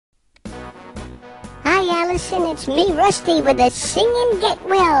Allison, it's me, Rusty, with a Sing and Get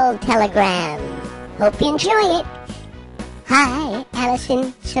Well telegram. Hope you enjoy it. Hi,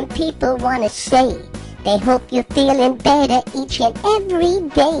 Allison. Some people want to say they hope you're feeling better each and every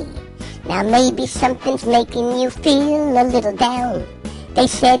day. Now maybe something's making you feel a little down. They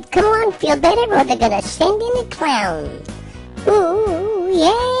said, come on, feel better, or they're gonna send in a clown. Ooh,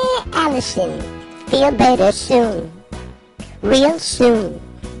 yeah, Allison, feel better soon. Real soon.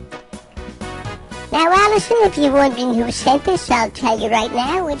 Now, Allison, if you're wondering who sent this, I'll tell you right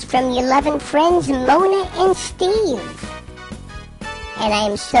now. It's from your loving friends Mona and Steve. And I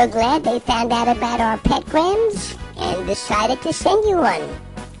am so glad they found out about our petgrams and decided to send you one.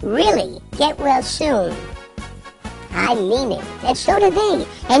 Really, get well soon. I mean it, and so do they.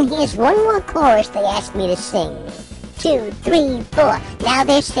 And here's one more chorus they asked me to sing. 2, 3, 4. Now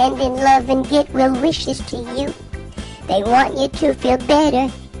they're sending love and get well wishes to you. They want you to feel better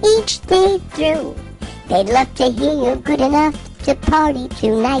each day through. They'd love to hear you're good enough to party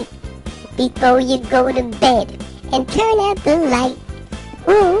tonight before you go to bed and turn out the light.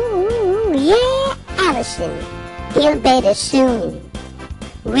 Ooh, yeah, Allison, feel better soon.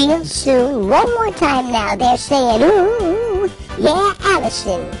 Real soon. One more time now. They're saying, ooh, yeah,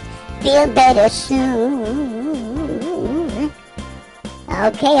 Allison, feel better soon.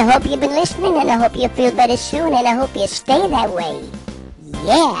 Okay, I hope you've been listening, and I hope you feel better soon, and I hope you stay that way.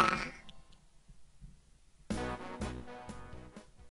 Yeah.